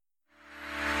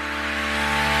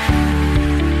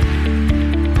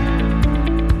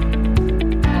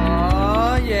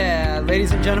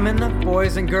and gentlemen,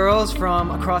 boys and girls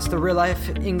from across the Real Life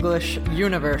English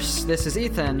universe. This is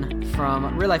Ethan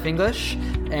from Real Life English,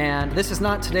 and this is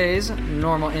not today's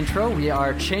normal intro. We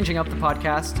are changing up the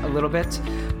podcast a little bit,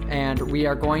 and we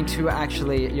are going to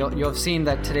actually, you'll have seen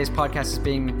that today's podcast is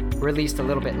being released a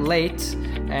little bit late,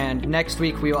 and next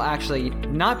week we will actually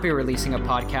not be releasing a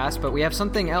podcast, but we have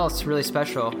something else really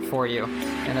special for you,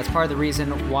 and that's part of the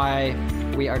reason why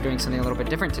we are doing something a little bit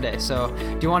different today. So,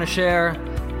 do you want to share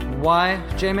why,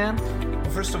 J-Man?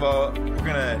 Well, first of all, we're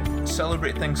going to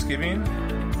celebrate Thanksgiving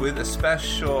with a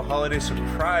special holiday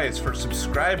surprise for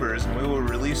subscribers, and we will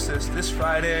release this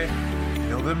Friday,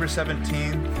 November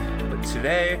 17th. But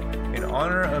today, in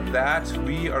honor of that,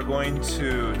 we are going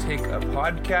to take a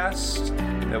podcast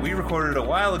that we recorded a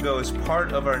while ago as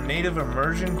part of our native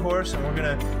immersion course, and we're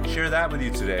going to share that with you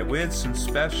today with some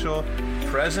special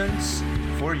presents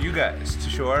for you guys to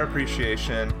show our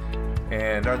appreciation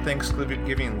and our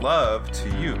Thanksgiving love to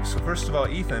you. So first of all,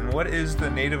 Ethan, what is the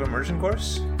Native Immersion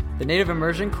course? The Native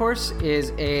Immersion course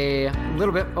is a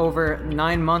little bit over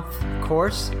 9-month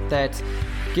course that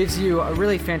gives you a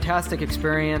really fantastic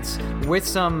experience with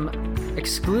some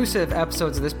exclusive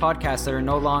episodes of this podcast that are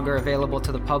no longer available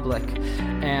to the public.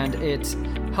 And it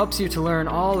helps you to learn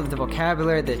all of the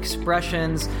vocabulary, the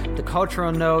expressions, the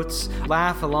cultural notes,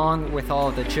 laugh along with all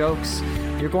of the jokes.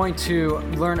 You're going to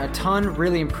learn a ton,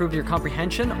 really improve your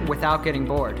comprehension without getting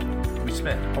bored. We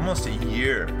spent almost a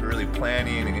year really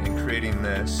planning and creating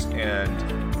this, and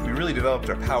we really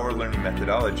developed our power learning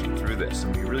methodology through this,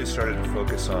 and we really started to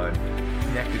focus on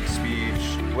connected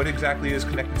speech. What exactly is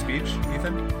connected speech,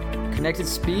 Ethan? Connected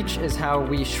speech is how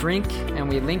we shrink and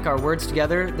we link our words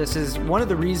together. This is one of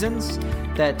the reasons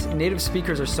that native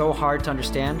speakers are so hard to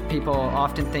understand. People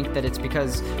often think that it's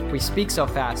because we speak so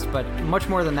fast, but much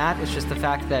more than that, it's just the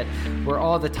fact that we're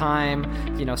all the time,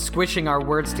 squishing our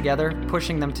words together,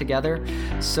 pushing them together.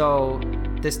 So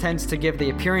this tends to give the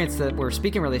appearance that we're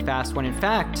speaking really fast, when in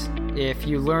fact, if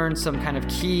you learn some kind of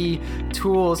key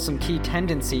tools, some key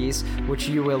tendencies, which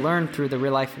you will learn through the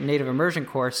Real Life Native Immersion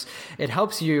course, it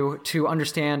helps you to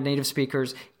understand native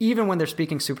speakers even when they're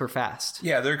speaking super fast.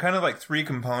 Yeah, there are kind of like 3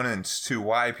 components to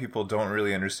why people don't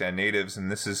really understand natives, and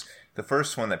this is the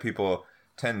first one that people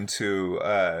tend to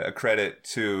accredit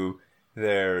to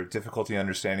their difficulty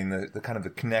understanding the kind of the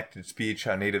connected speech,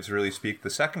 how natives really speak. The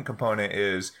second component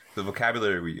is the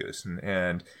vocabulary we use,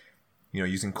 and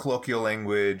using colloquial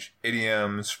language,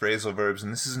 idioms, phrasal verbs,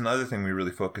 and this is another thing we really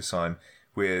focus on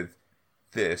with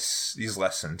these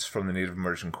lessons from the Native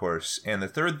Immersion course. And the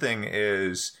third thing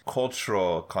is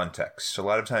cultural context. A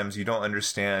lot of times you don't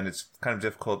understand, it's kind of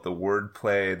difficult, the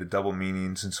wordplay, the double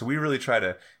meanings, and so we really try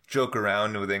to joke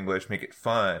around with English, make it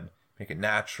fun, make it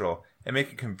natural, and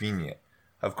make it convenient,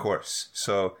 of course.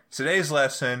 So today's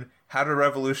lesson, how to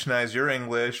revolutionize your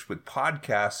English with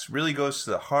podcasts, really goes to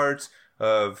the heart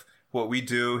of what we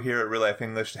do here at Real Life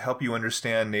English to help you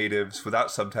understand natives without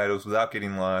subtitles, without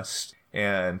getting lost,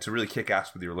 and to really kick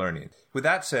ass with your learning. With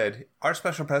that said, our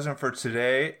special present for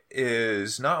today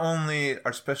is not only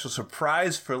our special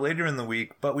surprise for later in the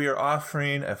week, but we are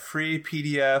offering a free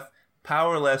PDF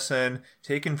power lesson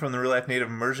taken from the Real Life Native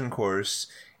Immersion course.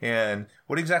 And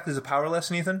what exactly is a power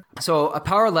lesson, Ethan? So a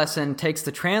power lesson takes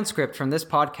the transcript from this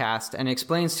podcast and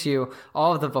explains to you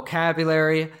all of the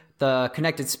vocabulary, the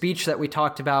connected speech that we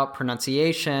talked about,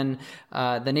 pronunciation,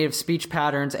 the native speech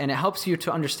patterns, and it helps you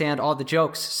to understand all the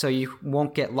jokes so you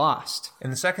won't get lost.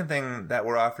 And the second thing that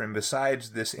we're offering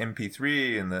besides this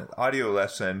MP3 and the audio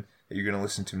lesson that you're going to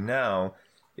listen to now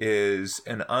is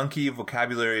an Anki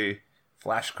vocabulary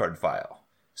flashcard file.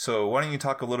 So why don't you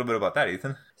talk a little bit about that,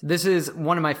 Ethan? This is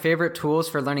one of my favorite tools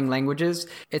for learning languages.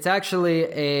 It's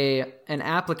actually an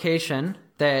application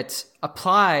that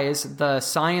applies the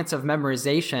science of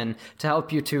memorization to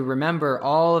help you to remember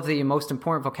all of the most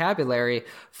important vocabulary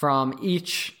from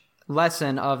each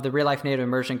lesson of the Real Life Native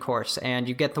Immersion course. And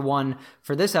you get the one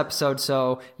for this episode,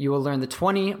 so you will learn the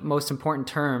 20 most important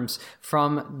terms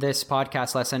from this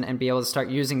podcast lesson and be able to start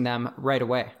using them right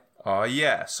away. Oh,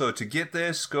 yeah. So to get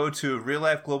this, go to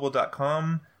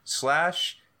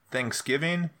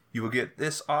reallifeglobal.com/Thanksgiving. You will get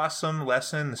this awesome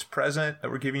lesson, this present that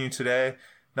we're giving you today.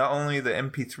 Not only the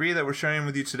MP3 that we're sharing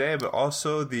with you today, but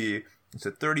also it's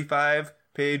a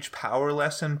 35-page power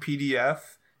lesson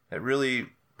PDF that really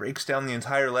breaks down the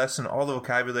entire lesson, all the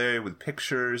vocabulary with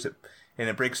pictures, and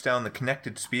it breaks down the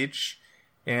connected speech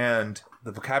and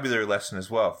the vocabulary lesson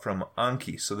as well from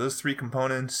Anki. So those 3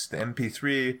 components, the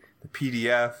MP3, the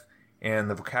PDF, and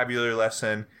the vocabulary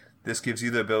lesson, this gives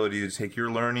you the ability to take your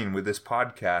learning with this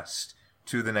podcast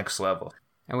to the next level.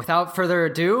 And without further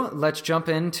ado, let's jump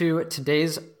into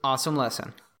today's awesome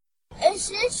lesson. Is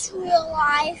this real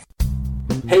life?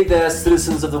 Hey there,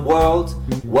 citizens of the world.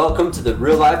 Welcome to the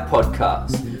Real Life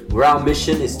Podcast, where our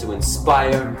mission is to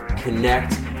inspire,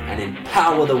 connect, and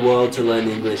empower the world to learn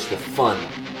English the fun,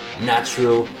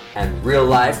 natural, and real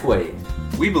life way.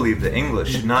 We believe that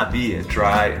English should not be a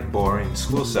dry and boring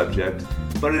school subject,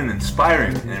 but an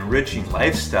inspiring and enriching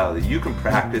lifestyle that you can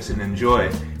practice and enjoy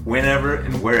whenever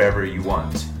and wherever you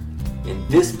want. In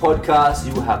this podcast,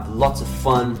 you will have lots of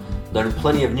fun, learn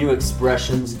plenty of new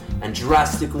expressions, and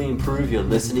drastically improve your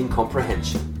listening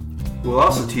comprehension. We'll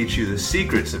also teach you the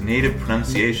secrets of native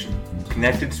pronunciation,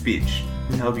 connected speech,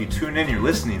 and help you tune in your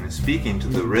listening and speaking to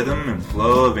the rhythm and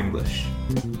flow of English.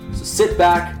 So sit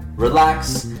back,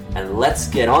 relax, and let's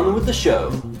get on with the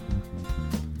show.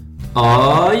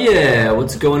 Oh yeah,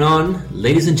 what's going on?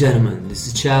 Ladies and gentlemen, this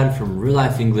is Chad from Real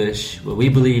Life English, where we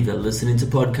believe that listening to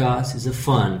podcasts is a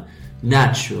fun,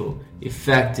 natural,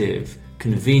 effective,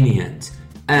 convenient,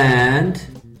 and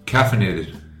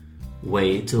caffeinated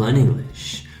way to learn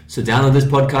English. So download this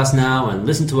podcast now and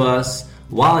listen to us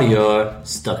while you're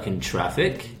stuck in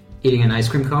traffic, Eating an ice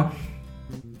cream cone?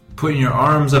 putting your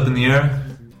arms up in the air,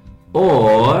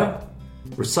 or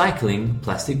recycling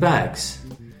plastic bags.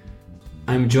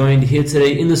 I'm joined here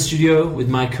today in the studio with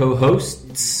my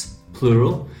co-hosts,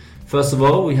 plural. First of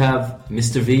all, we have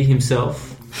Mr. V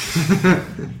himself,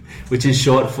 which is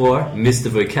short for Mr.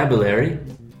 Vocabulary,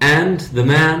 and the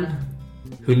man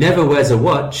who never wears a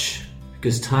watch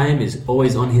because time is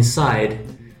always on his side,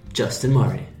 Justin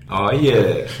Murray. Oh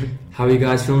yeah. How are you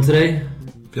guys feeling today?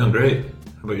 Feeling great.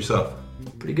 How about yourself?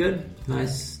 Pretty good.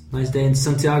 Nice day in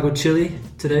Santiago, Chile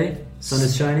today. Sun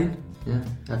is shining. Yeah,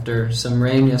 after some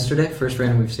rain yesterday, first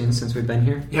rain we've seen since we've been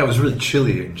here. Yeah, it was really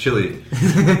chilly in Chile.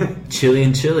 Chilly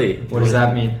in Chile. What does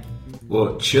that mean?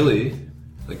 Well, chilly,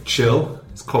 like chill,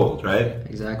 it's cold, right?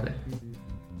 Exactly.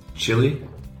 Chile,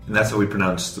 and that's how we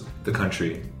pronounce the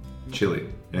country, Chile,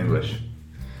 in English.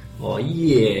 Oh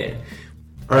yeah.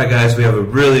 Alright guys, we have a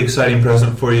really exciting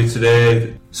present for you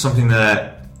today. Something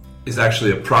that is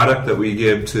actually a product that we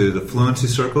give to the Fluency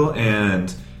Circle,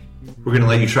 and we're going to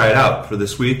let you try it out for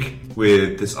this week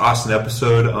with this awesome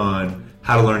episode on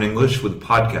how to learn English with a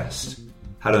podcast,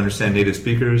 how to understand native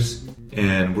speakers,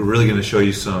 and we're really going to show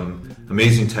you some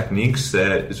amazing techniques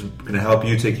that is going to help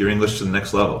you take your English to the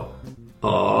next level.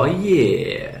 Oh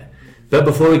yeah. But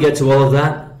before we get to all of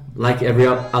that, like every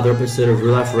other episode of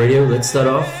Real Life Radio, let's start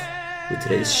off with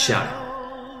today's shout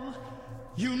out.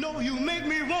 You know you make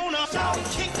me wanna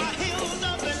kick my heels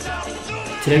up and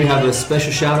down. Today we have a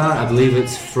special shout out. I believe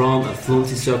it's from a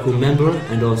Fluency Circle member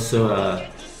and also a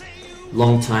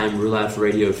long-time Real Life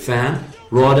Radio fan,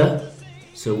 Rhoda.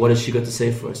 So what has she got to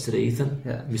say for us today, Ethan?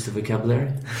 Yeah. Mr.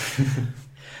 Vocabulary.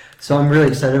 So I'm really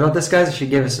excited about this, guys. She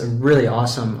gave us a really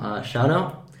awesome shout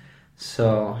out.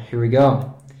 So here we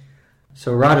go.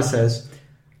 So Rhoda says,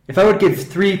 if I would give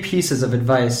 3 pieces of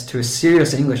advice to a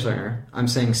serious English learner, I'm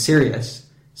saying serious.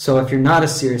 So if you're not a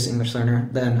serious English learner,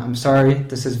 then I'm sorry,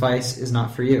 this advice is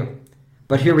not for you.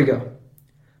 But here we go.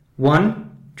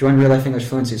 1, join Real Life English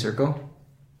Fluency Circle.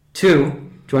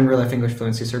 2, join Real Life English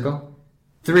Fluency Circle.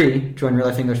 3, join Real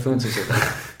Life English Fluency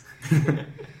Circle.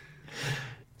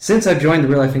 Since I've joined the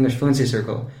Real Life English Fluency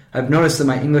Circle, I've noticed that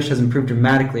my English has improved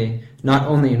dramatically, not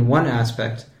only in one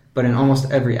aspect, but in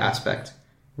almost every aspect.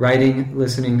 Writing,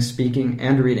 listening, speaking,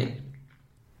 and reading.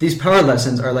 These power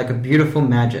lessons are like a beautiful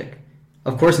magic.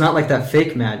 Of course, not like that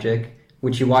fake magic,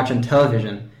 which you watch on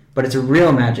television, but it's a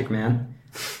real magic, man.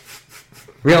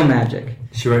 Real magic.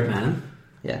 Short man.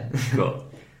 Yeah. Cool.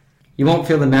 You won't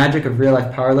feel the magic of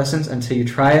real-life power lessons until you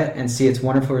try it and see its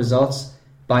wonderful results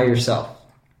by yourself.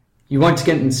 You want to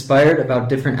get inspired about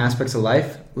different aspects of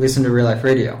life? Listen to Real Life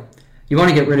Radio. You want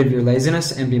to get rid of your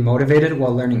laziness and be motivated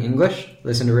while learning English?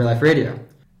 Listen to Real Life Radio.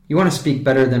 You want to speak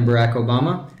better than Barack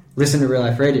Obama? Listen to Real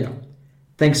Life Radio.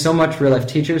 Thanks so much, Real Life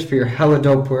teachers, for your hella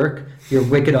dope work. You're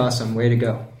wicked awesome. Way to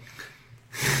go.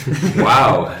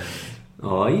 Wow.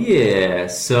 Oh yeah.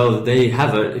 So there you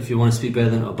have it. If you want to speak better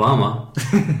than Obama.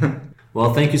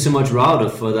 Well, thank you so much, Rhoda,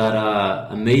 for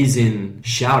that amazing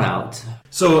shout out.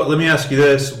 So let me ask you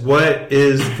this. What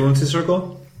is the Fluency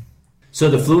Circle? So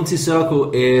the Fluency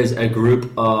Circle is a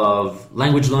group of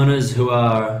language learners who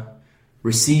are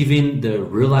receiving the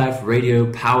Real Life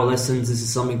Radio Power Lessons. This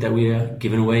is something that we are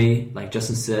giving away, like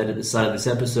Justin said at the start of this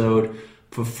episode,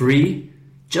 for free,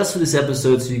 just for this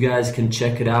episode, so you guys can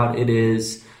check it out. It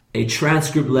is a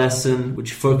transcript lesson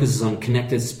which focuses on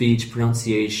connected speech,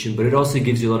 pronunciation, but it also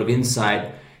gives you a lot of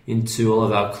insight into all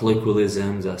of our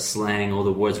colloquialisms, our slang, all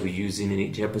the words we're using in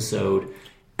each episode,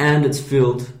 and it's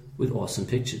filled with awesome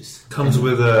pictures. It comes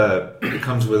with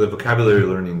a vocabulary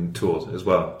learning tool as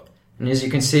well. And as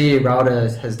you can see, Rhoda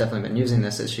has definitely been using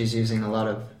this, as she's using a lot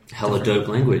of Hella dope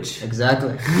language.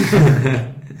 Exactly.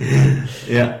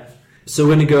 Yeah. So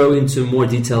we're going to go into more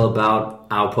detail about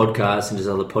our podcast and just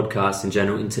other podcasts in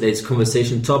general in today's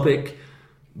conversation topic.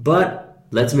 But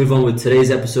let's move on with today's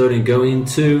episode and go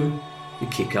into the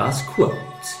kick-ass quote.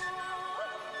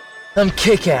 I'm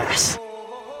kick-ass.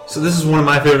 So this is one of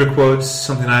my favorite quotes,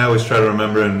 something I always try to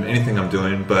remember in anything I'm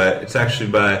doing, but it's actually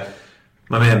by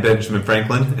my man Benjamin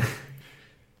Franklin.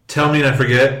 Tell me and I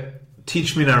forget,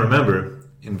 teach me and I remember,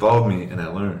 involve me and I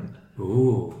learn.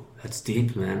 Ooh, that's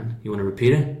deep, man. You want to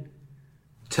repeat it?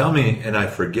 Tell me and I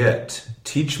forget,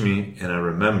 teach me and I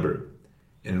remember,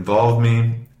 involve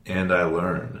me and I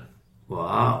learn.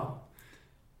 Wow.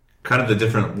 Kind of the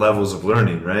different levels of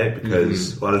learning, right?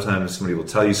 Because a lot of times somebody will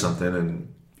tell you something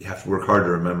and you have to work hard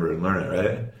to remember and learn it,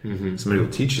 right? Somebody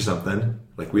will teach you something,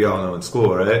 like we all know in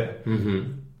school, right?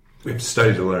 We have to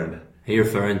study to learn. Are you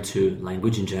referring to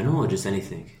language in general or just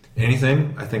anything?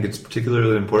 Anything. I think it's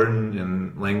particularly important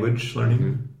in language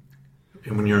learning.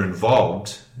 And when you're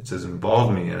involved, it says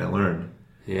involve me and I learn.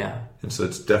 Yeah. And so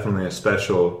it's definitely a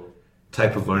special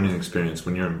type of learning experience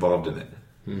when you're involved in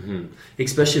it.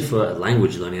 Especially for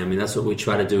language learning. I mean, that's what we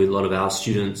try to do with a lot of our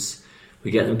students. We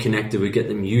get them connected, we get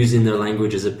them using their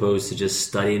language as opposed to just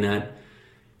studying it,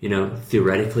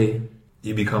 theoretically.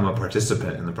 You become a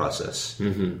participant in the process.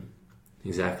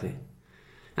 Exactly.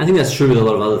 I think that's true with a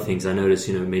lot of other things. I notice,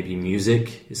 maybe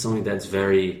music is something that's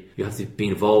you have to be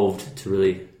involved to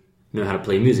really know how to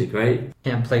play music, right?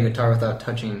 Can't play guitar without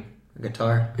touching a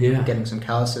guitar. Yeah. Getting some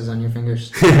calluses on your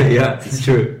fingers. Yeah, it's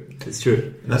true. It's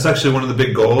true. And that's actually one of the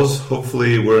big goals.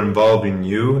 Hopefully we're involving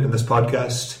you in this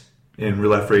podcast, in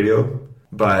real life radio,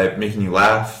 by making you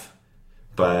laugh,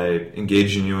 by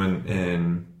engaging you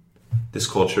in this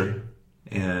culture,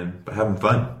 and by having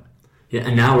fun. Yeah,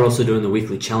 and now we're also doing the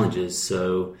weekly challenges,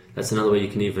 so that's another way you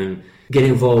can even get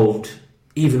involved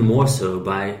even more so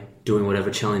by doing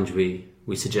whatever challenge we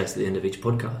suggest at the end of each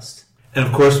podcast. And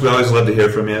of course, we always love to hear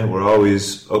from you. We're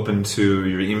always open to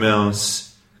your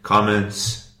emails,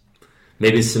 comments.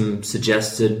 Maybe some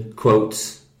suggested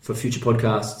quotes for future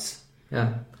podcasts.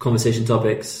 Yeah. Conversation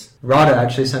topics. Rada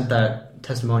actually sent that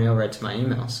testimonial right to my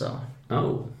email, so.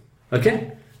 Oh,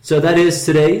 okay. So that is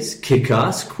today's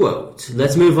kick-ass quote.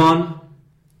 Let's move on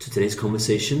to today's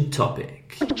conversation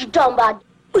topic. What you talking about?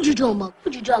 What you talking about?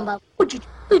 What you talking about? What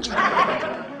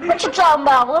you talking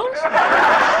about?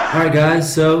 Alright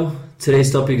guys, so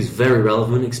today's topic is very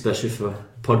relevant, especially for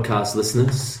podcast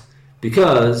listeners,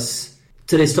 because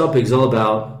today's topic is all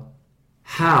about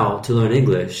how to learn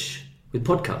English with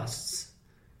podcasts.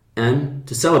 And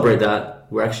to celebrate that,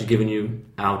 we're actually giving you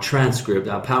our transcript,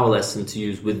 our power lesson to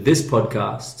use with this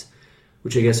podcast,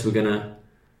 which I guess we're going to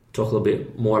talk a little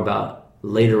bit more about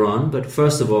later on. But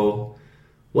first of all,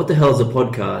 what the hell is a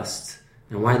podcast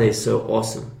and why are they so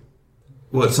awesome?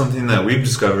 Well, it's something that we've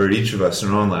discovered, each of us in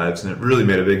our own lives, and it really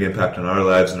made a big impact on our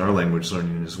lives and our language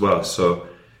learning as well. So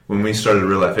when we started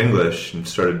Real Life English and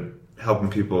started helping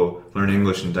people learn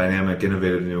English in dynamic,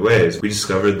 innovative new ways, we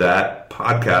discovered that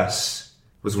podcasts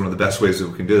was one of the best ways that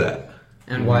we can do that.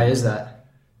 And why is that?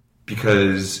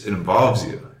 Because it involves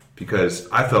you. Because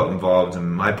I felt involved in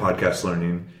my podcast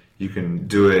learning. You can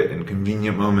do it in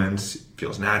convenient moments. It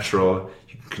feels natural.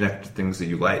 You can connect to things that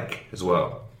you like as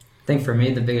well. I think for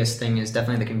me, the biggest thing is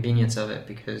definitely the convenience of it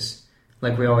because,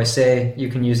 like we always say, you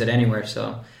can use it anywhere.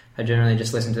 So I generally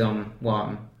just listen to them while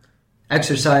I'm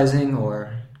exercising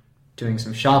or doing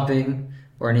some shopping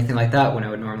or anything like that when I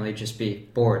would normally just be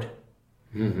bored.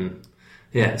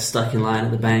 Yeah, stuck in line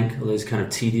at the bank, all those kind of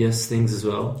tedious things as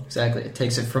well. Exactly. It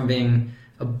takes it from being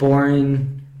a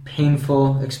boring,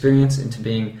 painful experience into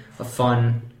being a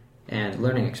fun and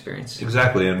learning experience.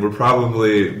 Exactly, and we're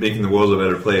probably making the world a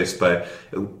better place by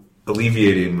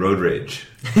alleviating road rage.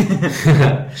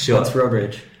 Sure. What's road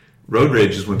rage? Road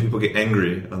rage is when people get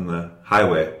angry on the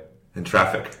highway in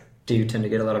traffic. Do you tend to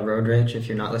get a lot of road rage if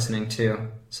you're not listening to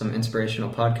some inspirational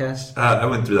podcasts? I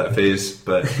went through that phase,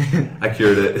 but I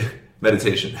cured it.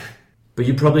 Meditation. But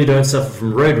you probably don't suffer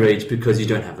from road rage because you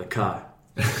don't have a car.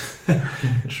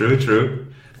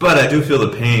 True. But I do feel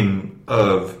the pain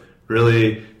of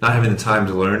really not having the time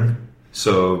to learn.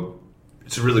 So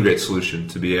it's a really great solution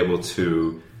to be able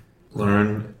to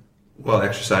learn while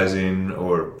exercising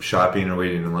or shopping or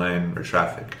waiting in line or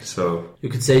traffic. So you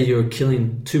could say you're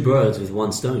killing two birds with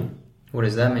one stone. What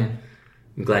does that mean?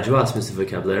 I'm glad you asked, Mr.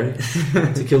 Vocabulary.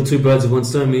 To kill two birds with one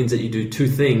stone means that you do two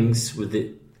things with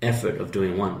the effort of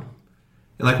doing one.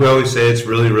 And like we always say, it's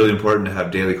really, really important to have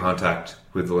daily contact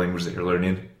with the language that you're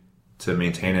learning to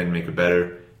maintain it and make it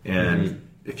better. And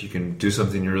if you can do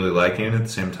something you're really liking at the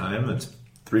same time, it's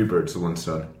three birds with one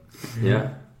stone.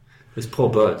 Yeah. Those poor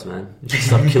birds, man. You should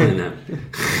stop killing them.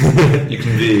 You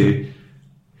can be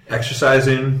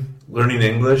exercising, learning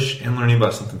English, and learning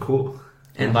about something cool.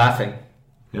 And laughing.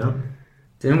 Yeah.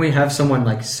 Didn't we have someone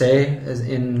like say, as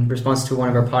in response to one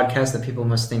of our podcasts, that people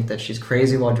must think that she's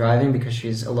crazy while driving because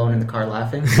she's alone in the car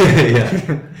laughing?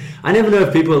 Yeah. I never know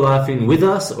if people are laughing with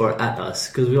us or at us,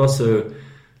 because we also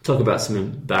talk about some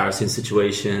embarrassing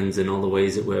situations and all the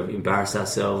ways that we've embarrassed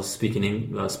ourselves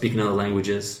speaking other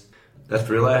languages. That's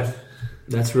real life.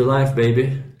 That's real life,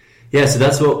 baby. Yeah, so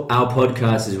that's what our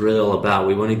podcast is really all about.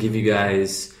 We want to give you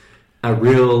guys a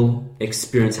real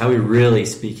experience, how we really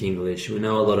speak English. We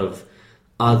know a lot of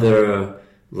other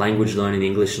language learning,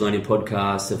 English learning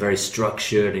podcasts are very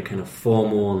structured and kind of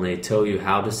formal, and they tell you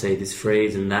how to say this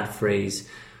phrase and that phrase,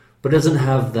 but it doesn't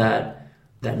have that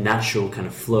natural kind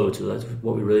of flow to it. That's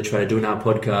what we really try to do in our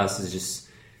podcast, is just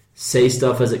say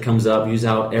stuff as it comes up, use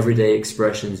our everyday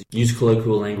expressions, use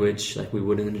colloquial language like we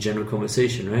would in a general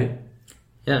conversation, right?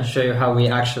 Yeah, show you how we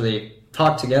actually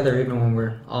talk together even when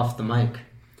we're off the mic.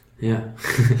 Yeah.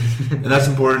 And that's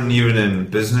important even in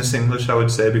business English, I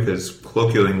would say, because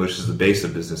colloquial English is the base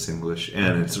of business English,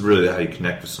 and it's really how you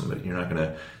connect with somebody. You're not going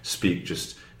to speak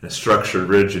just in a structured,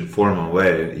 rigid, formal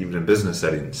way, even in business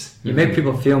settings. You make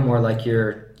people feel more like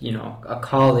you're, a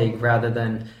colleague rather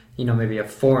than, maybe a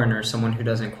foreigner, someone who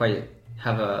doesn't quite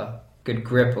have a good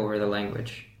grip over the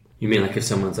language. You mean like if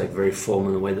someone's like very formal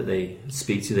in the way that they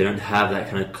speak to you, they don't have that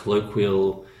kind of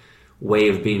colloquial way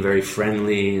of being very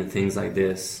friendly and things like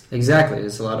this. Exactly.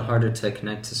 It's a lot harder to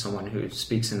connect to someone who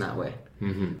speaks in that way.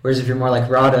 Mm-hmm. Whereas if you're more like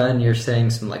Rada and you're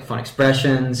saying some like fun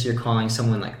expressions, you're calling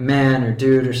someone like man or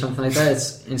dude or something like that,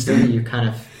 it's instantly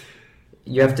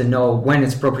you have to know when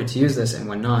it's appropriate to use this and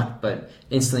when not, but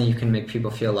instantly you can make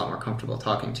people feel a lot more comfortable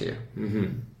talking to you.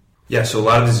 Mm-hmm. Yeah, so a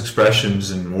lot of these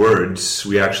expressions and words,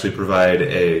 we actually provide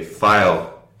a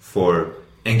file for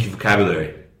Anki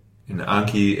vocabulary. And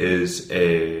Anki is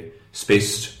a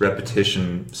spaced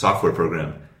repetition software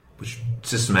program which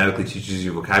systematically teaches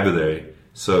you vocabulary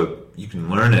so you can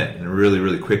learn it in a really,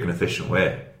 really quick and efficient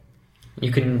way.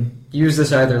 You can use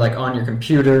this either like on your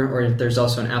computer, or there's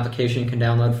also an application you can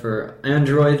download for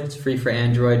Android. It's free for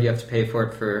Android. You have to pay for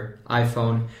it for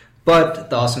iPhone. But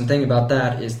the awesome thing about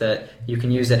that is that you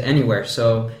can use it anywhere.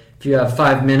 So if you have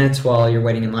 5 minutes while you're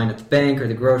waiting in line at the bank or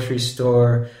the grocery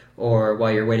store, or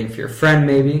while you're waiting for your friend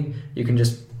maybe, you can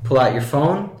just pull out your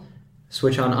phone,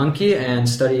 switch on Anki, and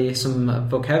study some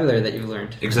vocabulary that you've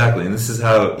learned. Exactly, and this is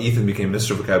how Ethan became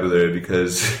Mr. Vocabulary,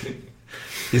 because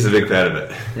he's a big fan of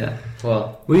it. Yeah,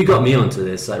 well, you got me onto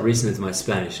this, like recently with my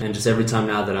Spanish, and just every time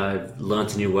now that I've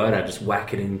learnt a new word, I just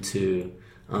whack it into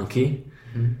Anki.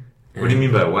 Mm-hmm. What do you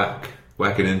mean by whack?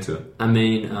 Whack it into it? I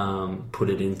mean, put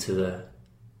it into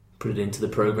the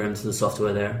program, to the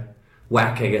software there.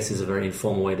 Whack, I guess, is a very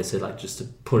informal way to say, like, just to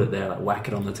put it there, like whack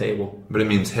it on the table. But it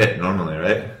means hit normally,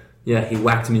 right? Yeah, he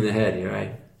whacked me in the head, you're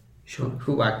right. Sure.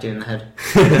 Who whacked you in the head?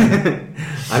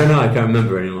 I don't know, I can't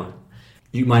remember anymore.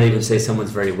 You might even say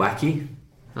someone's very wacky.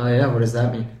 Oh yeah, what does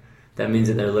that mean? That means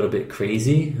that they're a little bit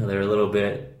crazy, or they're a little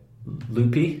bit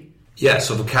loopy. Yeah,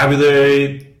 so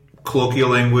vocabulary, colloquial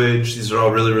language, these are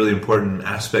all really, really important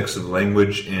aspects of the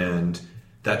language, and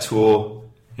that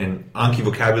tool, and Anki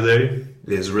Vocabulary,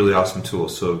 is a really awesome tool.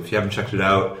 So if you haven't checked it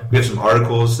out, we have some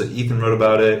articles that Ethan wrote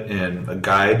about it, and a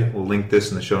guide. We'll link this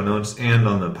in the show notes and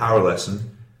on the power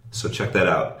lesson, so check that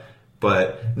out.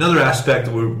 But another aspect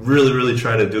that we really, really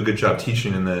try to do a good job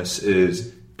teaching in this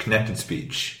is connected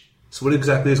speech. So what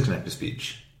exactly is connected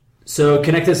speech? So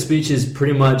connected speech is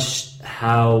pretty much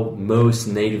how most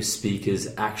native speakers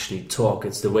actually talk.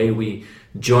 It's the way we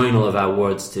join all of our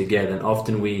words together, and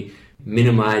often we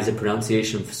minimize the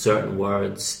pronunciation for certain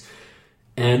words.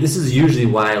 And this is usually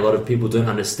why a lot of people don't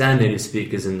understand native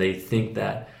speakers, and they think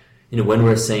that, when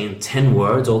we're saying 10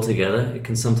 words all together, it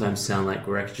can sometimes sound like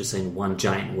we're actually just saying one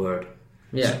giant word.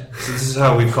 Yeah. So this is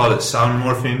how we call it sound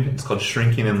morphing. It's called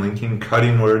shrinking and linking,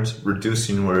 cutting words,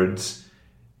 reducing words.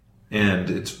 And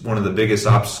it's one of the biggest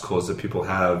obstacles that people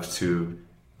have to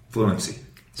fluency.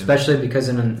 Especially because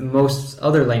in most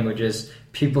other languages,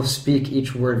 people speak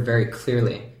each word very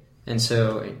clearly. And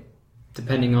so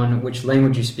depending on which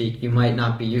language you speak, you might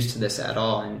not be used to this at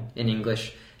all. And in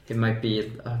English, it might be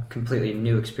a completely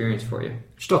new experience for you.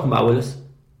 What you talking about with us?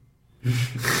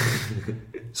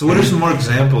 So what are some more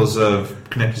examples of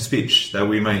connected speech that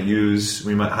we might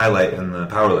highlight in the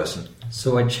power lesson?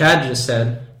 So what Chad just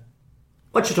said...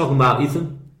 What you talking about,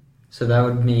 Ethan? So that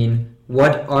would mean,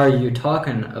 what are you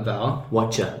talking about?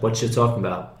 What you talking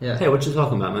about? Yeah. Hey, what you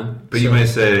talking about, man? But you might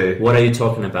say... What are you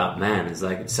talking about, man?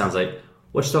 It sounds like,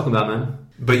 what you talking about, man?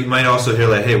 But you might also hear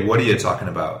like, hey, what are you talking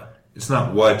about? It's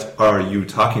not what are you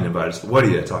talking about, it's what are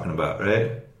you talking about,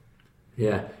 right?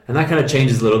 Yeah, and that kind of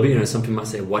changes a little bit. Some people might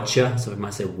say whatcha, some people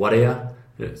might say whataya.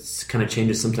 It kind of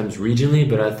changes sometimes regionally,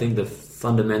 but I think the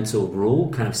fundamental rule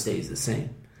kind of stays the same.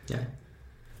 Yeah.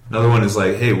 Another one is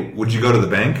like, hey, would you go to the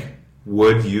bank?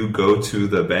 Would you go to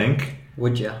the bank?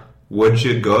 Would you? Would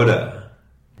you go to?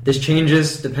 This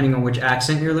changes depending on which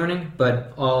accent you're learning,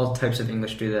 but all types of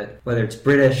English do that, whether it's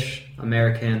British,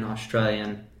 American,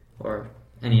 Australian, or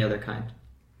any other kind.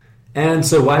 And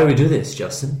so why do we do this,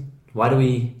 Justin? Why do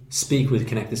we speak with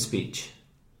connected speech?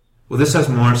 Well, this has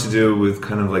more to do with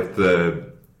kind of like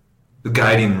the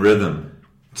guiding rhythm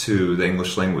to the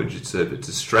English language. It's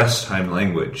a stress time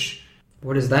language.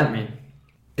 What does that mean?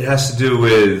 It has to do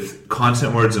with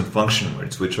content words and function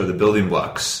words, which are the building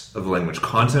blocks of the language.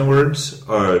 Content words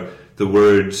are the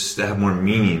words that have more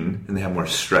meaning and they have more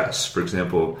stress. For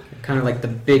example... Kind of like the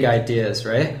big ideas,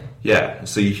 right? Yeah,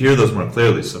 so you hear those more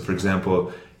clearly. So for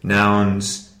example,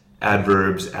 nouns,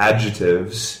 adverbs,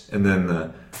 adjectives, and then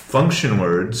the function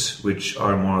words, which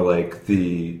are more like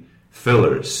the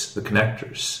fillers, the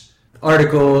connectors.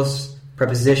 Articles,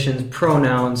 prepositions,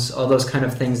 pronouns, all those kind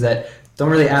of things that don't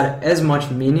really add as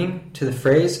much meaning to the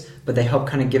phrase, but they help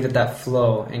kind of give it that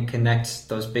flow and connect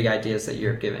those big ideas that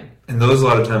you're giving. And those a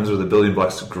lot of times are the building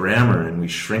blocks of grammar, and we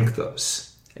shrink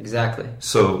those. Exactly.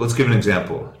 So let's give an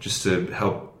example, just to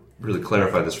help really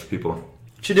clarify this for people.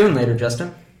 What you doing later,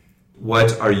 Justin?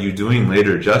 What are you doing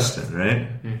later, Justin,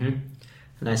 right? Mm-hmm.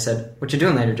 And I said, what you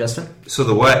doing later, Justin? So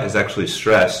the what is actually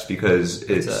stressed because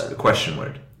it's a question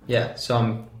word. Yeah, so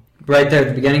I'm right there at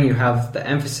the beginning, you have the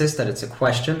emphasis that it's a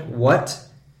question. What?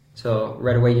 So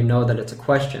right away you know that it's a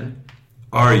question.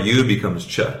 Are you becomes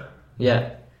ch.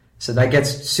 Yeah. So that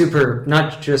gets super,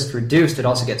 not just reduced, it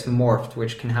also gets morphed,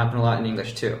 which can happen a lot in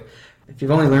English too. If you've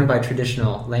only learned by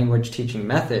traditional language teaching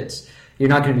methods, you're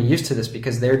not going to be used to this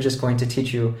because they're just going to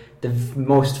teach you the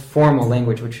most formal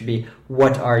language, which would be,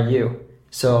 what are you?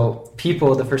 So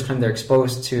people, the first time they're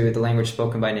exposed to the language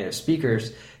spoken by native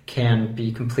speakers, can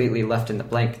be completely left in the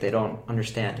blank. They don't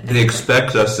understand anything. They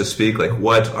expect us to speak like,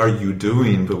 what are you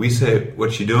doing? But we say,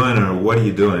 what you doing or what are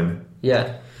you doing?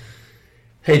 Yeah.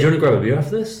 Hey, do you want to grab a beer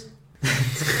after this?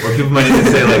 Or people might even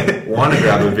say like, want to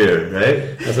grab a beer,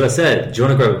 right? That's what I said. Do you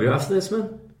want to grab a beer after this,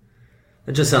 man?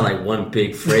 That just sounds like one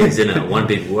big phrase, isn't it? One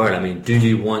big word. I mean, do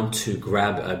you want to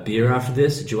grab a beer after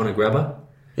this? Do you want to grab a?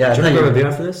 Yeah, do you want to grab a beer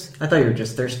after this? I thought you were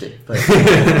just thirsty. But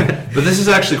But this is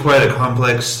actually quite a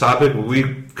complex topic. We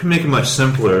can make it much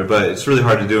simpler, but it's really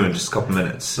hard to do in just a couple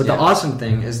minutes. But the awesome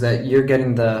thing is that you're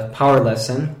getting the power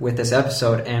lesson with this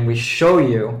episode, and we show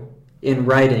you in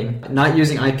writing, not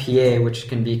using IPA, which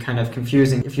can be kind of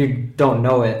confusing if you don't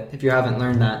know it, if you haven't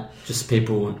learned that. Just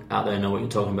people out there know what you're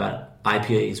talking about.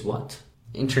 IPA is what?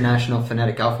 International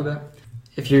Phonetic Alphabet.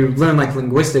 If you learn like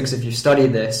linguistics, if you study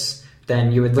this,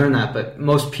 then you would learn that. But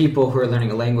most people who are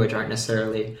learning a language aren't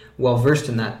necessarily well versed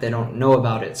in that. They don't know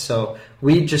about it. So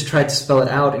we just tried to spell it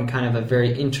out in kind of a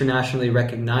very internationally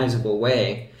recognizable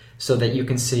way so that you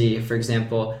can see, for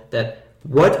example, that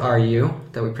what are you,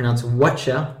 that we pronounce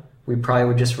whatcha, we probably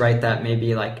would just write that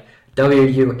maybe like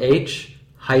WUH-CHUH.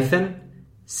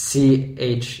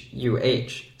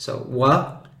 So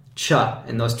wa, cha,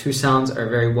 and those two sounds are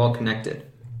very well connected.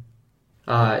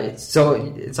 So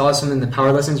it's awesome in the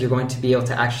power lessons. You're going to be able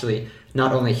to actually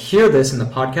not only hear this in the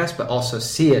podcast, but also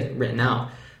see it written out.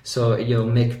 So it'll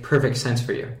make perfect sense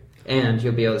for you. And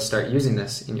you'll be able to start using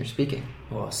this in your speaking.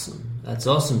 Awesome. That's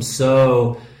awesome.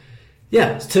 So,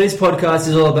 yeah, today's podcast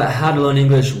is all about how to learn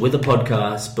English with a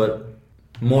podcast, but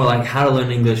more like how to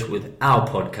learn English with our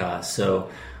podcast. So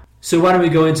why don't we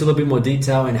go into a little bit more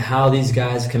detail in how these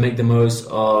guys can make the most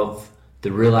of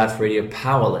the Real Life Radio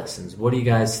power lessons. What do you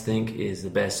guys think is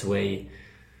the best way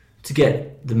to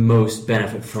get the most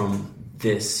benefit from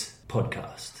this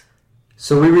podcast?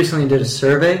 So we recently did a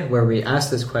survey where we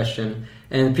asked this question,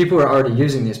 and people who are already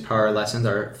using these power lessons,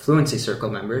 our Fluency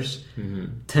Circle members,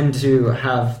 tend to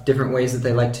have different ways that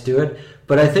they like to do it.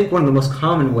 But I think one of the most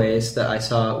common ways that I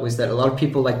saw was that a lot of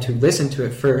people like to listen to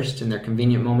it first in their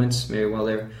convenient moments, maybe while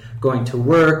they're going to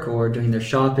work or doing their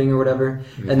shopping or whatever.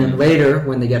 And then later,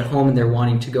 when they get home and they're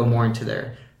wanting to go more into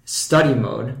their study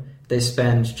mode, they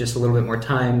spend just a little bit more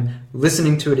time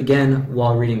listening to it again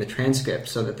while reading the transcript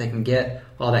so that they can get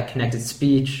all that connected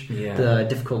speech, the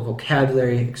difficult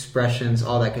vocabulary, expressions,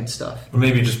 all that good stuff. Or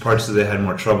maybe just parts that they had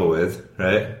more trouble with,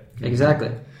 right?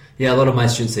 Exactly. Yeah, a lot of my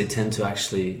students, they tend to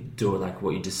actually do it like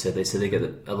what you just said. They say they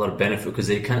get a lot of benefit because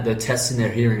they're testing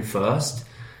their hearing first.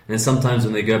 And then sometimes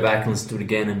when they go back and listen to it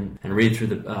again and read through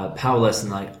the power lesson,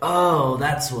 like, oh,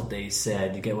 that's what they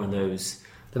said. You get one of those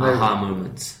aha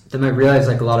moments. They might realize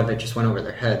like a lot of it just went over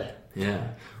their head. Yeah.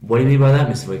 What do you mean by that,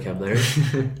 Mr. Vocabulary?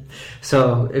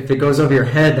 So if it goes over your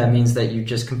head, that means that you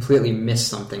just completely missed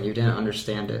something. You didn't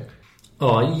understand it.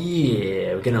 Oh,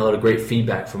 yeah. We're getting a lot of great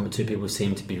feedback from it too. People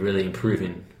seem to be really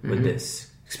improving with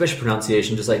this. Especially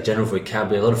pronunciation, just like general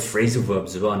vocabulary. A lot of phrasal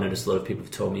verbs as well. I noticed a lot of people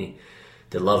have told me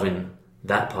they're loving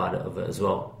that part of it as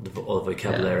well, all the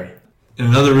vocabulary. Yeah. And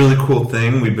another really cool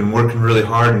thing, we've been working really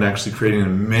hard and actually creating a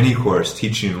mini course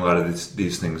teaching a lot of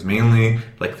these things, mainly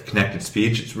like the connected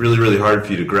speech. It's really, really hard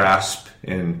for you to grasp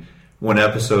in one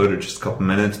episode or just a couple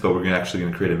minutes, but we're actually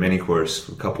going to create a mini course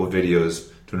with a couple of videos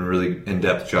doing a really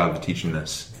in-depth job of teaching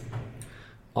this.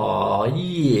 Oh,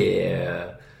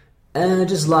 yeah. And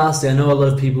just lastly, I know a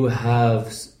lot of people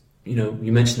have,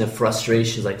 you mentioned their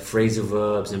frustrations like phrasal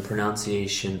verbs and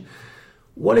pronunciation.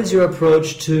 What is your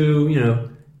approach to,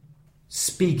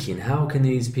 speaking? How can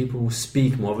these people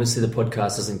speak more? Obviously, the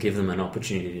podcast doesn't give them an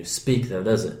opportunity to speak, though,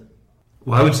 does it?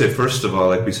 Well, I would say, first of all,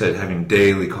 like we said, having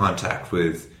daily contact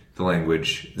with the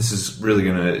language. This is really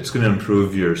it's going to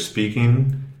improve your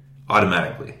speaking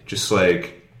automatically. Just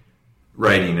like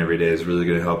writing every day is really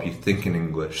going to help you think in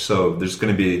English. So there's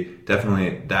going to be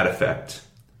definitely that effect,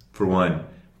 for one.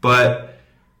 But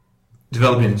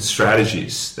developing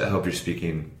strategies that help your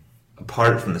speaking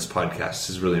apart from this podcast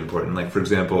is really important. Like, for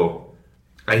example,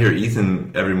 I hear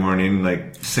Ethan every morning,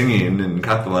 like, singing in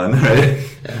Catalan, right?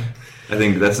 Yeah. I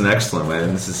think that's an excellent way,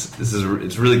 and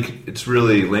it's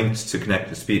really linked to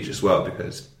connected speech as well,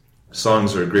 because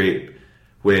songs are a great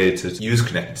way to use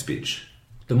connected speech.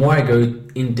 The more I go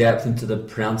in depth into the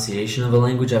pronunciation of a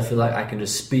language, I feel like I can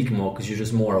just speak more because you're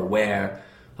just more aware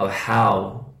of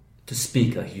how to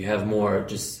speak. Like, you have more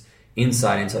just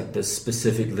insight into like the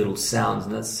specific little sounds,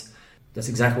 and that's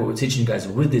exactly what we're teaching you guys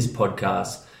with this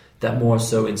podcast. That more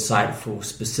so insightful,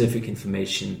 specific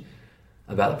information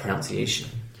about the pronunciation.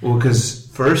 Well, because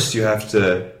first you have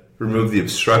to remove the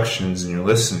obstructions in your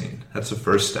listening. That's the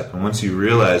first step. And once you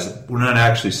realize that we're not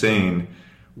actually saying,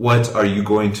 what are you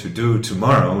going to do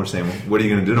tomorrow? We're saying, what are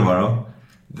you going to do tomorrow?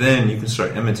 Then you can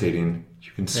start imitating.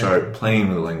 You can start playing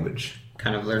with the language.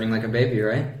 Kind of learning like a baby,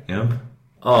 right? Yep.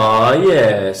 Oh,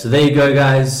 yeah. So there you go,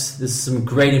 guys. This is some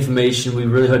great information. We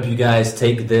really hope you guys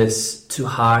take this to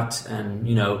heart and,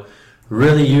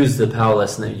 really use the power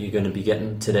lesson that you're going to be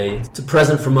getting today. It's a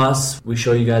present from us. We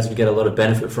show you guys we get a lot of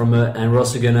benefit from it. And we're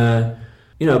also going to,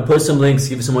 post some links,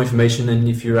 give you some more information. And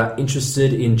if you're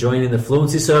interested in joining the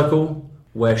Fluency Circle,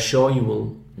 we're sure you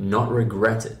will not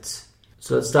regret it.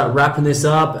 So let's start wrapping this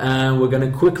up. And we're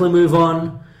going to quickly move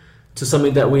on to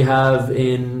something that we have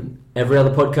in every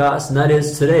other podcast, and that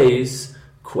is today's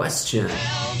question.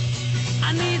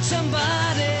 I need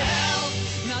somebody help.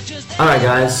 Alright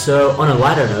guys, so on a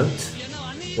lighter note,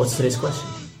 what's today's question?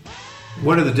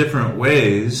 What are the different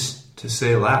ways to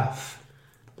say laugh?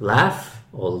 Laugh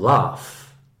or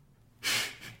laugh?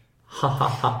 Ha ha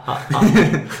ha ha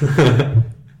ha.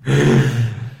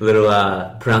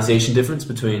 Little pronunciation difference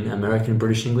between American and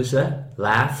British English there.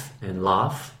 Laugh and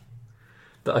laugh.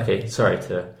 But okay, sorry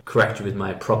to correct you with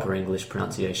my proper English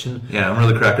pronunciation. Yeah, I'm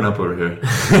really cracking up over here.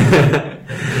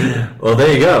 Well,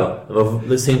 there you go.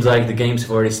 Well, it seems like the games have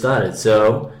already started.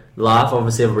 So, laugh,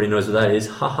 obviously everybody knows what that is.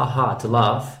 Ha ha ha, to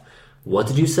laugh. What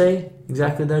did you say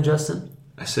exactly there, Justin?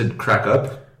 I said crack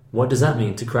up. What does that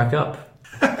mean, to crack up?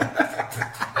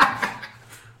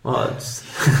 Well,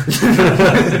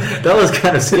 that was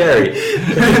kind of scary.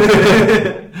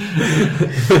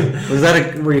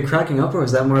 Were you cracking up, or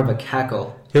was that more of a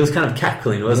cackle? He was kind of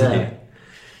cackling, wasn't he?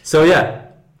 So yeah,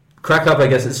 crack up, I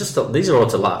guess it's just these are all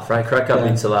to laugh, right? Crack up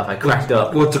means to laugh. I cracked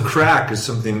up. Well, to crack is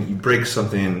something you break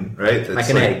something, right? That's like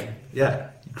an egg. Yeah,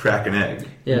 you crack an egg.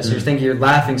 Yeah, so you're thinking you're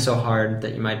laughing so hard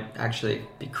that you might actually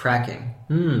be cracking.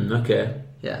 Okay.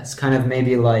 Yeah, it's kind of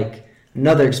maybe like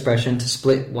another expression to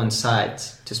split one's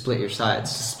sides, to split your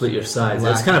sides. To split your sides.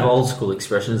 That's kind of old school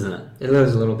expression, isn't it? It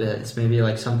is a little bit. It's maybe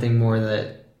like something more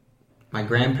that my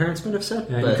grandparents would have said.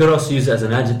 Yeah, you could also use it as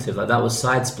an adjective, like that was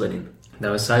side splitting. That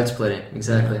was side splitting,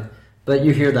 exactly. Yeah. But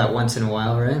you hear that once in a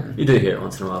while, right? You do hear it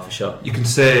once in a while, for sure. You can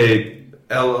say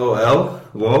LOL,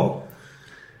 lol.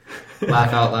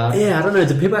 Laugh out loud. Yeah, I don't know.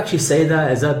 Do people actually say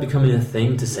that? Is that becoming a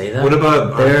thing to say that? What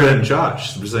about our friend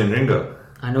Josh, the Brazilian gringo?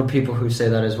 I know people who say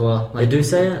that as well. Like, they do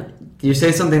say it? You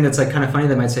say something that's like kind of funny,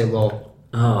 they might say lol.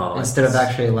 Oh. Instead of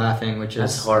actually laughing, which is...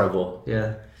 That's horrible.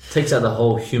 Yeah. Takes out the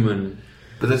whole human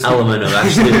element of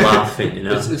actually laughing,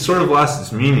 It sort of lost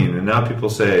its meaning, and now people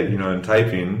say, in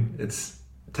typing, it's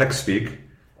text speak,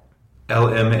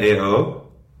 LMAO,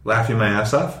 laughing my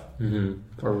ass off.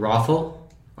 Mm-hmm. Or roffle,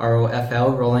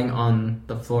 ROFL, rolling on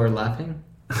the floor laughing.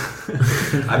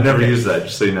 I've never used that,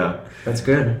 just so you know. That's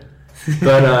good.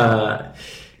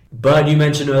 But you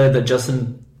mentioned earlier that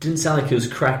Justin didn't sound like he was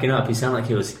cracking up. He sounded like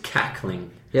he was cackling.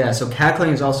 Yeah, so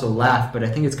cackling is also laugh, but I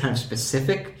think it's kind of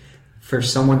specific for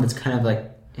someone that's kind of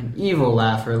like an evil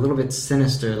laugh or a little bit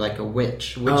sinister, like a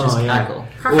witch. Witches cackle.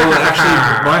 Well,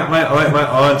 actually, my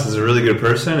aunt is a really good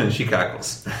person, and she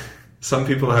cackles. Some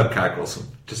people have cackles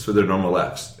just with their normal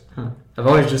laughs. Huh. I've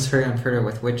always just heard it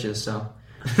with witches, so...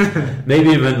 Maybe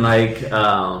even like,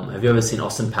 have you ever seen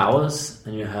Austin Powers?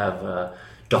 And you have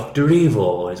Dr.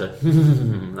 Evil. He's like,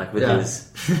 like with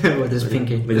his with his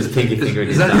pinky. With his pinky finger.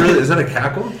 Is that really? Is that a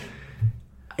cackle?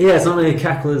 Yeah, it's not really a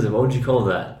cackle, is it? What would you call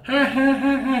that?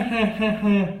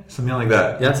 Something like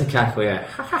that. Yeah, that's a cackle. Yeah.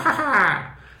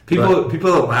 People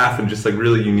that laugh in just like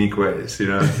really unique ways. You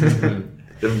know,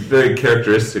 they're very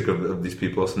characteristic of these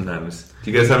people. Sometimes.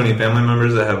 Do you guys have any family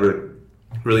members that have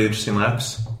really interesting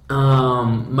laughs?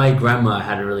 My grandma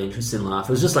had a really interesting laugh.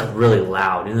 It was just like really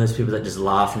loud. You know, those people that just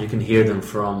laugh and you can hear them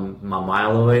from a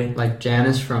mile away. Like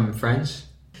Janice from Friends?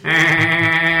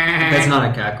 That's not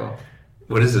a cackle.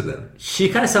 What is it then? She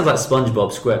kind of sounds like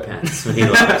SpongeBob SquarePants when he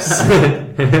laughs.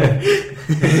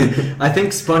 I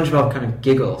think SpongeBob kind of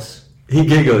giggles. He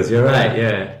giggles, you're right,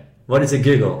 yeah. What is a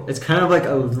giggle? It's kind of like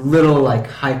a little like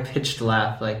high-pitched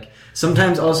laugh. Like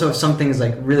sometimes also if something is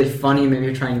like really funny, maybe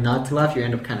you're trying not to laugh, you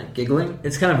end up kind of giggling.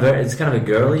 It's kind of a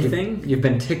girly thing. You've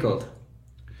been tickled.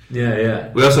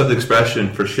 Yeah. We also have the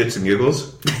expression for shits and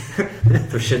giggles.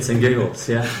 For shits and giggles,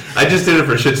 yeah. I just did it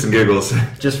for shits and giggles.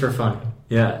 Just for fun.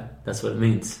 Yeah, that's what it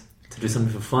means. To do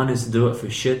something for fun is to do it for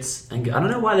shits and I don't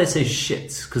know why they say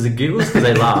shits, because it giggles because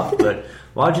they laugh, but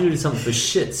why would you do something for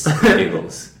shits and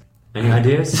giggles? Any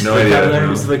ideas? No idea.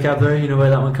 Mr. Vocabulary, you know where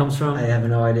that one comes from? I have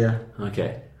no idea.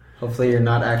 Okay. Hopefully you're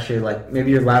not actually like,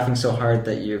 maybe you're laughing so hard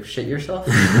that you shit yourself.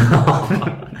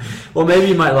 Well, maybe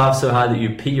you might laugh so hard that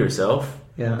you pee yourself.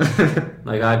 Yeah.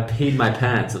 Like I peed my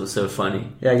pants, it was so funny.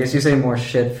 Yeah, I guess you say more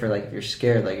shit for like you're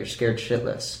scared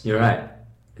shitless. You're right.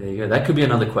 There you go. That could be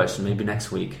another question, maybe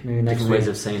next week. Maybe next Different week. ways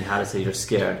of saying how to say you're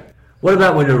scared. What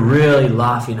about when you're really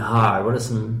laughing hard?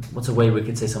 What's a way we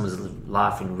could say someone's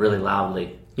laughing really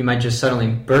loudly? You might just suddenly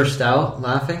burst out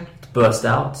laughing. Burst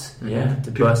out, yeah,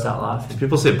 to burst out laughing.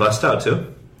 People say bust out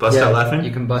too. Bust out laughing.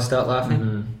 You can bust out laughing.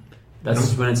 Mm-hmm.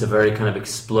 That's when it's a very kind of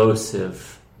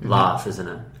explosive laugh, isn't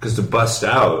it? Because to bust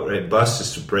out, right? Bust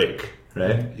is to break,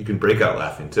 right? You can break out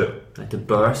laughing too. Like to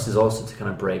burst is also to kind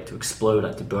of break, to explode,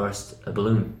 like to burst a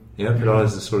balloon. Yeah, it all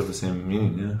has sort of the same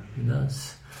meaning. Yeah, It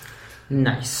does.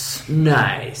 Nice.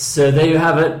 So there you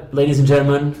have it, ladies and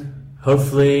gentlemen.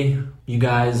 Hopefully you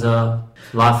guys are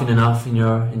laughing enough in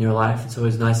your life. It's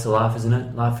always nice to laugh, isn't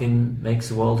it? Laughing makes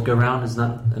the world go round. Isn't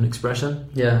that an expression?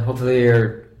 Yeah, hopefully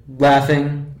you're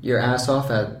laughing your ass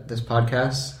off at this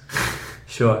podcast.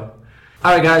 Sure.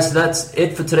 Alright guys, so that's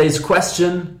it for today's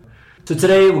question. So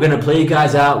today we're going to play you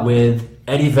guys out with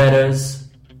Eddie Vedder's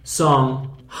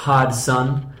song Hard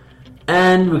Sun.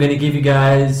 And we're going to give you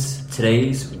guys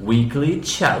today's weekly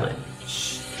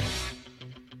challenge.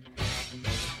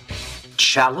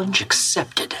 Challenge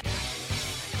accepted.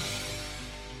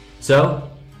 So,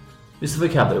 Mr.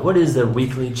 Vocabulary, what is the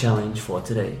weekly challenge for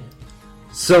today?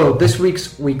 So this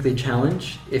week's weekly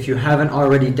challenge, if you haven't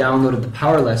already downloaded the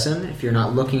Power Lesson, if you're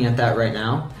not looking at that right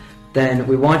now, then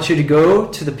we want you to go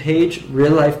to the page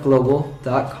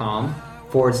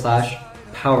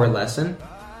reallifeglobal.com/power lesson.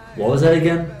 What was that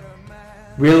again?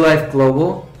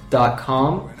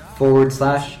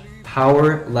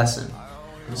 reallifeglobal.com/power lesson.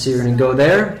 So you're going to go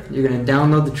there, you're going to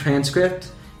download the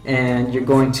transcript, and you're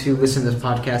going to listen to this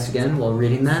podcast again while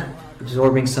reading that,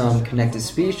 absorbing some connected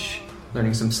speech,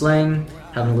 learning some slang,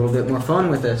 having a little bit more fun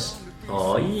with this.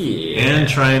 Oh yeah. and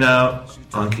trying out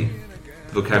Anki,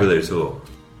 the vocabulary tool.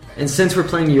 And since we're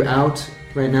playing you out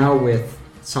right now with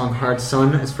the song Hard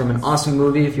Sun, it's from an awesome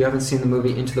movie. If you haven't seen the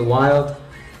movie Into the Wild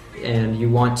and you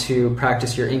want to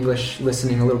practice your English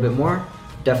listening a little bit more,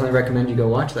 definitely recommend you go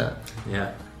watch that.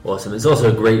 Yeah, awesome. It's also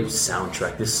a great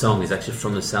soundtrack. This song is actually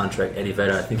from the soundtrack. Eddie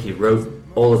Vedder, I think he wrote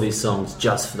all of these songs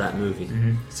just for that movie.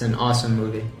 It's an awesome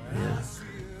movie. Yeah.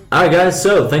 Alright guys,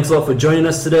 so thanks a lot for joining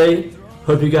us today.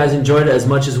 Hope you guys enjoyed it as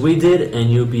much as we did, and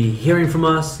you'll be hearing from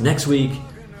us next week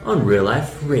on Real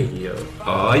Life Radio.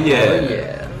 Oh yeah.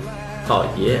 Yeah. Oh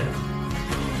yeah.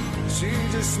 She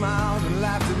just smiled and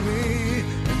laughed at me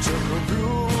and took her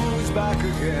blues back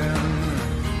again.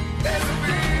 There's a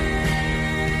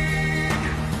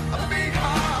big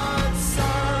hard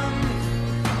sun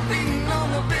beating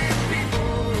on the big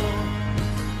people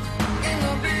in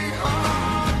the big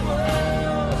hard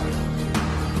world.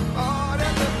 Oh,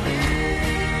 there's a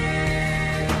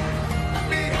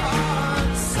big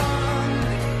hard sun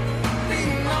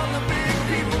beating on the big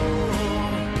people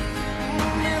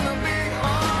in the big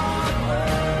hard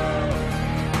world.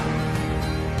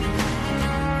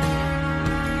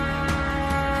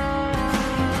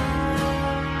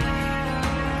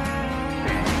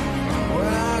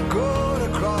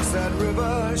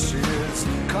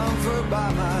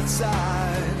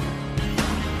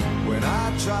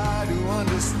 try to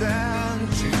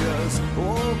understand, she just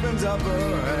opens up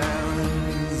her hands.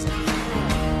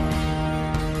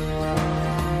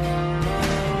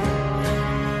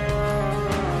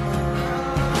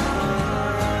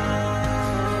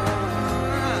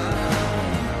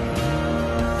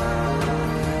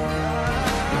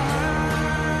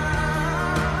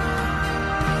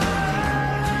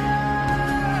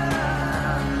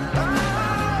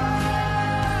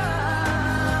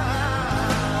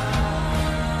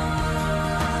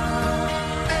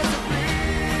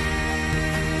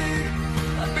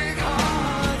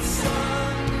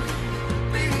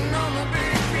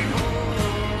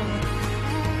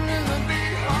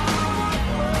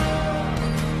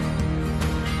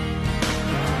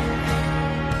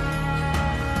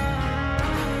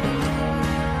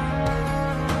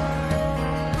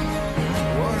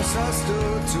 I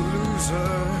stood to lose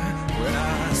her when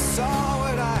I saw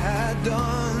what I had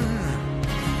done.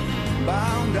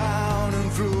 Bound down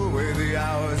and threw away the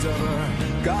hours of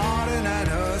her garden and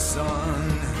her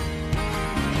son.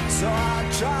 So I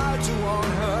tried to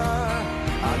warn her,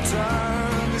 I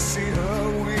turned to see her